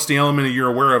 once the element that you're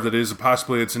aware of that is a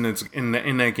possibility that's in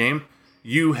that game,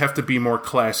 you have to be more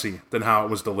classy than how it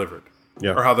was delivered.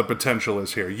 Yeah. Or how the potential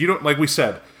is here. You don't, like we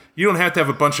said, you don't have to have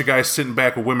a bunch of guys sitting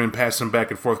back with women passing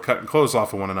back and forth, cutting clothes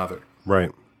off of one another.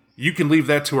 Right. You can leave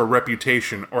that to a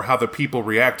reputation or how the people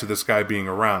react to this guy being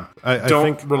around. I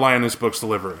don't think, rely on this book's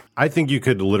delivery. I think you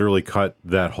could literally cut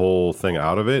that whole thing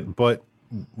out of it. But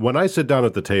when I sit down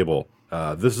at the table,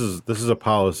 this is a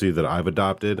policy that I've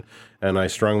adopted, and I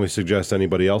strongly suggest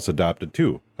anybody else adopt it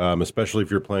too, especially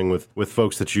if you're playing with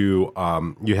folks that you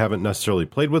haven't necessarily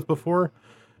played with before.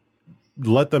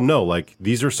 Let them know, like,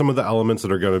 these are some of the elements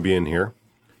that are going to be in here.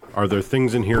 Are there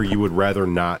things in here you would rather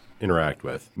not interact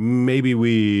with? Maybe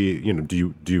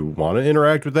do you want to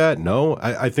interact with that? No.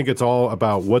 I think it's all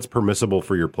about what's permissible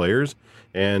for your players,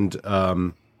 and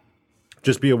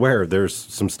just be aware there's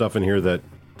some stuff in here that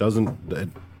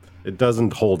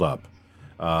doesn't hold up.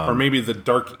 Or maybe the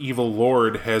Dark Evil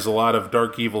Lord has a lot of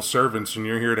Dark Evil servants, and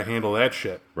you're here to handle that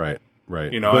shit. Right.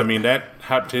 That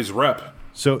helped his rep.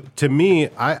 So to me,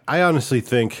 I honestly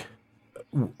think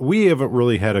we haven't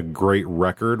really had a great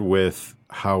record with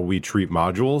how we treat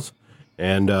modules,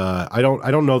 and I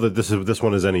don't know that this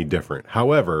one is any different.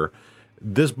 However,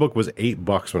 this book was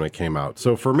 $8 when it came out.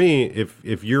 So for me,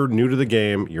 if you're new to the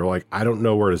game, you're like, I don't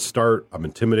know where to start, I'm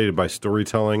intimidated by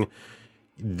storytelling,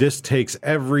 this takes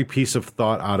every piece of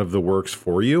thought out of the works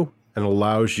for you and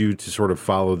allows you to sort of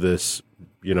follow this,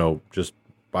 just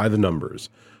by the numbers.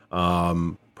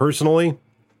 Personally,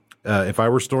 if I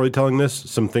were storytelling this,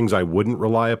 some things I wouldn't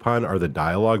rely upon are the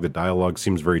dialogue. The dialogue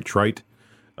seems very trite.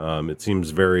 It seems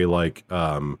very like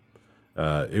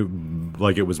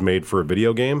it was made for a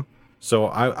video game. So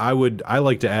I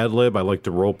like to ad lib. I like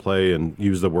to role play and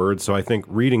use the words. So I think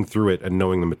reading through it and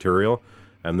knowing the material,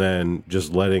 and then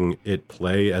just letting it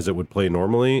play as it would play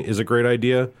normally is a great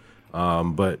idea.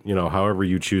 But however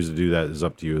you choose to do that is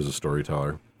up to you as a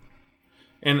storyteller.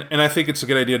 And I think it's a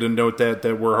good idea to note that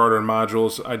we're hard on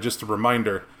modules. Just a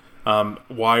reminder,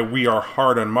 why we are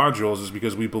hard on modules is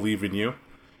because we believe in you,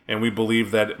 and we believe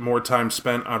that more time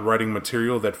spent on writing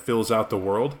material that fills out the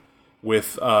world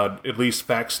with at least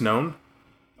facts known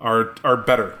are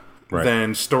better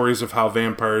than stories of how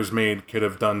vampires made could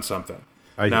have done something.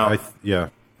 I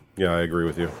agree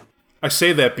with you. I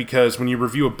say that because when you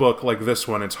review a book like this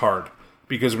one, it's hard.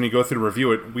 Because when you go through to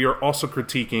review it, we are also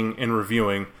critiquing and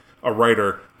reviewing a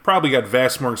writer, probably got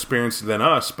vast more experience than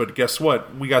us, but guess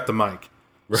what? We got the mic.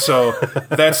 So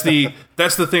that's the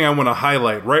thing I want to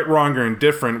highlight. Right, wrong, or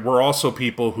indifferent, we're also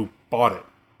people who bought it.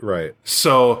 Right.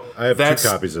 So I have 2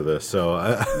 copies of this. So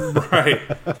right,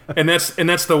 and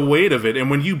that's the weight of it. And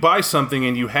when you buy something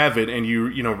and you have it, and you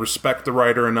respect the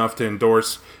writer enough to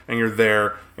endorse, and you're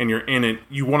there and you're in it,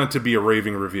 you want it to be a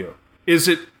raving review. Is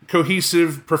it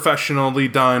cohesive, professionally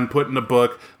done, put in a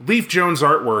book? Leaf Jones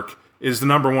artwork is the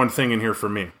number one thing in here for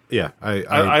me. Yeah,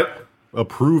 I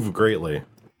approve greatly.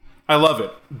 I love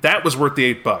it. That was worth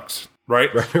the $8,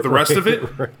 right? The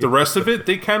rest of it,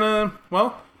 they kind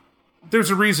of, there's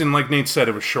a reason, like Nate said,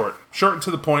 it was short and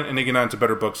to the point, and they get on to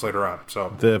better books later on.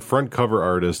 So the front cover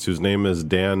artist, whose name is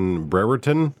Dan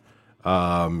Brereton,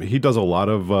 he does a lot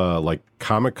of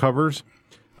comic covers.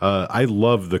 I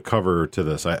love the cover to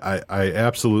this. I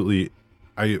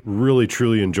really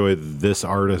truly enjoy this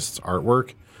artist's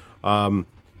artwork.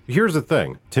 Here's the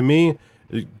thing. To me,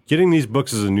 getting these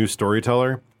books as a new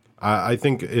storyteller, I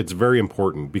think it's very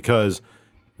important because,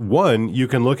 one, you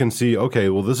can look and see, okay,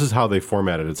 well, this is how they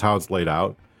formatted it. It's how it's laid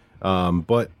out.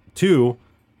 But 2,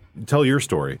 tell your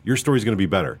story. Your story's going to be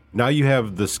better. Now you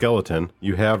have the skeleton.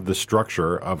 You have the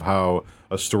structure of how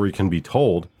a story can be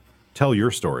told. Tell your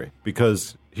story.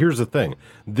 Because here's the thing.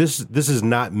 This is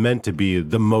not meant to be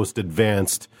the most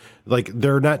advanced. Like,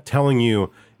 they're not telling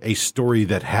you a story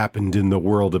that happened in the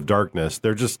world of darkness.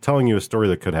 They're just telling you a story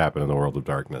that could happen in the world of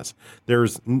darkness.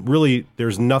 There's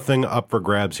nothing up for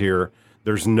grabs here.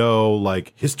 There's no,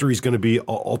 history's going to be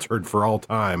altered for all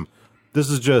time. This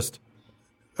is just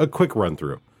a quick run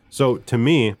through. So to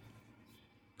me,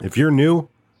 if you're new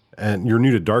and you're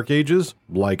new to Dark Ages,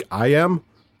 like I am,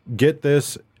 get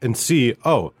this and see,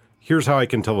 here's how I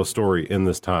can tell a story in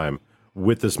this time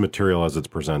with this material as it's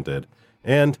presented.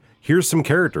 And here's some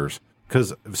characters.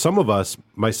 Because some of us,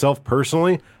 myself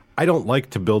personally, I don't like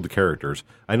to build characters.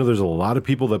 I know there's a lot of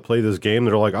people that play this game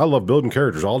that are like, I love building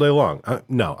characters all day long.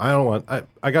 No, I don't want.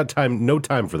 I got no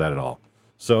time for that at all.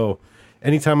 So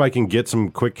anytime I can get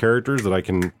some quick characters that I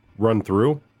can run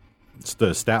through, it's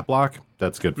the stat block,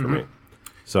 that's good for me.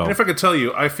 So, and if I could tell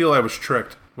you, I feel I was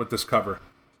tricked with this cover.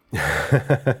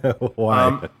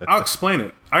 Why? I'll explain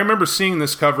it. I remember seeing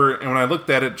this cover, and when I looked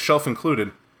at it, shelf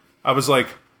included, I was like,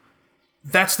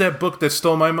 that's that book that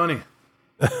stole my money.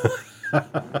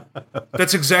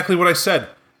 That's exactly what I said.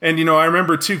 And, I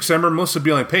remember, too, because I remember Melissa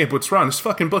being like, "Hey, what's wrong? This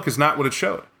fucking book is not what it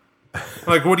showed." I'm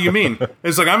like, what do you mean?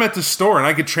 It's like, I'm at the store, and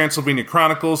I get Transylvania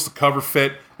Chronicles, the cover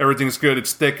fit, everything's good,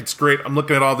 it's thick, it's great. I'm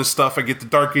looking at all this stuff. I get the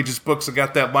Dark Ages books, I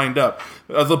got that lined up.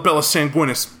 The Bella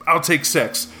Sanguinis, I'll take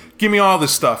 6. Give me all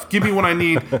this stuff. Give me what I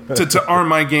need to arm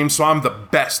my game so I'm the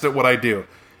best at what I do.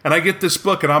 And I get this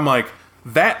book, and I'm like,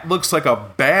 that looks like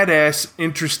a badass,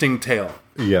 interesting tale.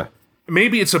 Yeah.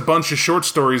 Maybe it's a bunch of short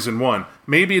stories in one.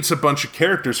 Maybe it's a bunch of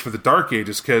characters for the Dark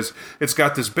Ages, because it's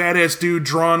got this badass dude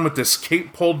drawn with this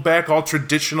cape pulled back, all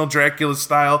traditional Dracula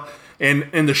style,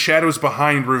 and the shadows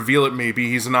behind reveal it maybe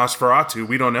he's an Nosferatu.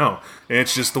 We don't know. And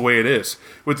it's just the way it is.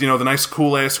 With, the nice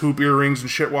cool-ass hoop earrings and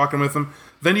shit walking with him.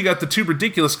 Then you got the 2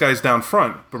 ridiculous guys down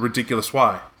front, but ridiculous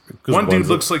why? One dude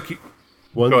looks like...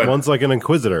 One's like an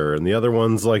Inquisitor, and the other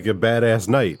one's like a badass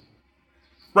knight.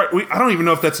 Right, I don't even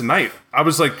know if that's a knight. I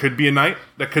was like, could be a knight.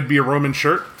 That could be a Roman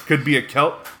shirt. Could be a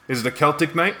Celt. Is it a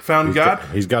Celtic knight? Found God?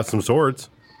 He's got some swords.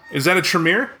 Is that a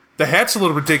Tremere? The hat's a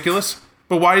little ridiculous.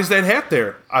 But why is that hat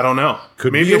there? I don't know.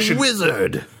 Maybe be a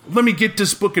wizard. Let me get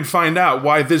this book and find out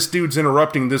why this dude's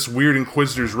interrupting this weird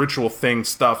Inquisitor's ritual thing,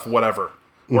 stuff, whatever.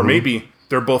 Mm-hmm. Or maybe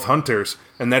they're both hunters,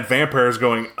 and that vampire is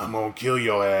going, "I'm gonna kill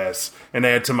your ass," and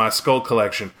add to my skull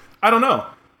collection. I don't know.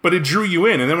 But it drew you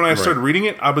in, and then when I started reading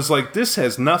it, I was like, this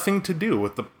has nothing to do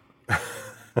with the...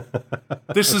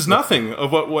 This is nothing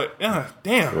of what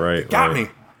damn, right, got me.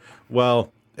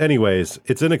 Well, anyways,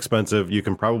 it's inexpensive. You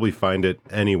can probably find it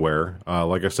anywhere.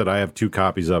 Like I said, I have 2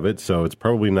 copies of it, so it's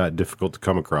probably not difficult to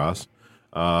come across.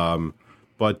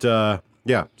 But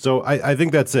so I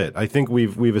think that's it. I think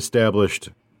we've established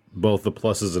both the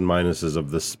pluses and minuses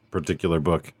of this particular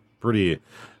book pretty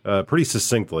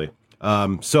succinctly.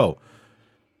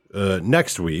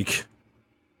 Next week,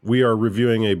 we are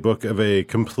reviewing a book of a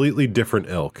completely different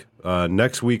ilk.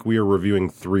 Next week, we are reviewing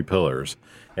 3 Pillars.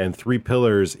 And 3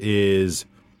 Pillars it's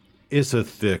a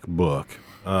thick book.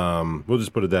 We'll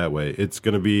just put it that way. It's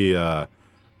going to be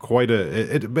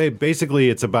basically,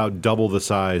 it's about double the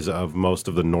size of most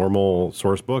of the normal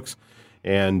source books.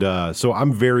 And so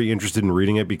I'm very interested in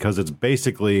reading it because it's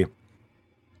basically,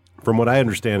 from what I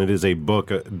understand, it is a book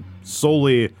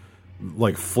solely...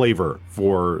 like flavor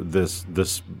for this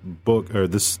book or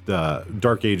this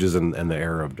Dark Ages and the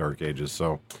era of Dark Ages.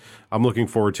 So I'm looking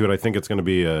forward to it. I think it's going to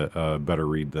be a better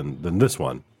read than this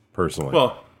one, personally.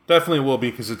 Well, definitely will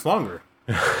be because it's longer.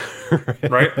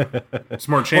 Right? It's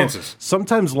more chances. Well,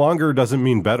 sometimes longer doesn't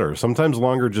mean better. Sometimes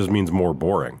longer just means more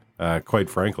boring,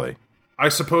 quite frankly. I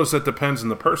suppose that depends on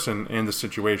the person and the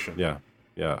situation. Yeah.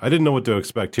 Yeah, I didn't know what to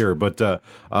expect here, but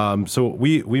so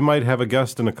we might have a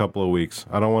guest in a couple of weeks.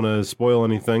 I don't want to spoil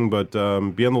anything, but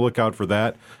be on the lookout for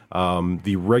that.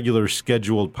 The regular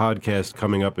scheduled podcast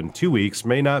coming up in 2 weeks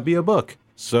may not be a book.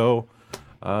 So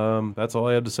that's all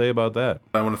I had to say about that.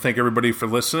 I want to thank everybody for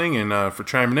listening and for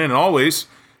chiming in. And always,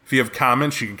 if you have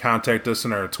comments, you can contact us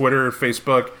on our Twitter,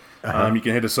 Facebook. You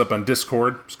can hit us up on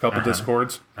Discord. There's a couple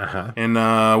Discords. And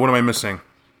what am I missing?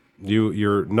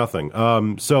 You're nothing.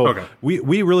 Okay.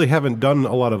 we really haven't done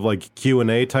a lot of like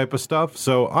Q&A type of stuff.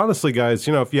 So honestly, guys,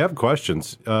 if you have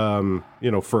questions,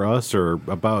 for us or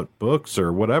about books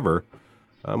or whatever,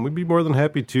 we'd be more than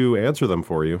happy to answer them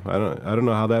for you. I don't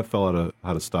know how that fell out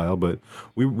of style, but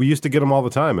we used to get them all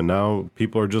the time, and now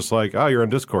people are just like, "Oh, you're on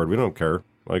Discord. We don't care.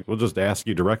 Like, we'll just ask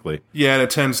you directly." Yeah, that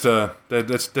tends to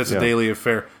that's a daily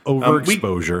affair.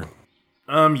 Overexposure.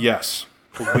 Yes.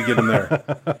 We get them there.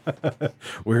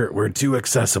 We're too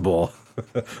accessible.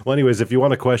 Well, anyways, if you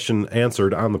want a question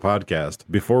answered on the podcast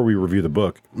before we review the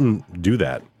book, do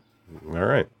that. All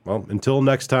right. Well, until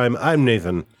next time, I'm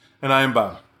Nathan. And I am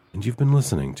Bob. And you've been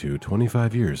listening to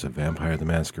 25 Years of Vampire the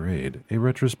Masquerade, a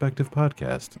retrospective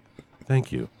podcast.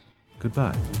 Thank you.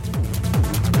 Goodbye.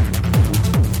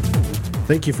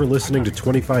 Thank you for listening to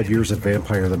 25 Years of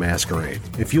Vampire the Masquerade.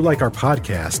 If you like our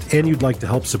podcast and you'd like to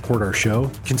help support our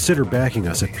show, consider backing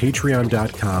us at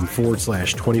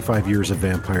patreon.com/25 Years of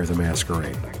Vampire the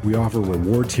Masquerade. We offer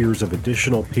reward tiers of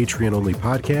additional Patreon-only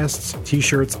podcasts,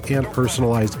 t-shirts, and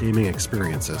personalized gaming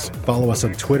experiences. Follow us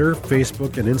on Twitter,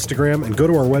 Facebook, and Instagram, and go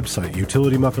to our website,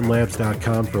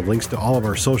 utilitymuffinlabs.com, for links to all of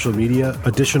our social media,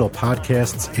 additional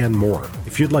podcasts, and more.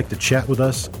 If you'd like to chat with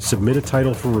us, submit a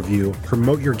title for review,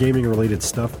 promote your gaming-related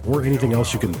stuff, or anything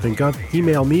else you can think of,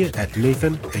 email me at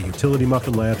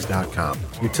nathan@utilitymuffinlabs.com.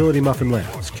 Utility Muffin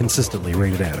Labs, consistently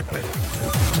rated adequate.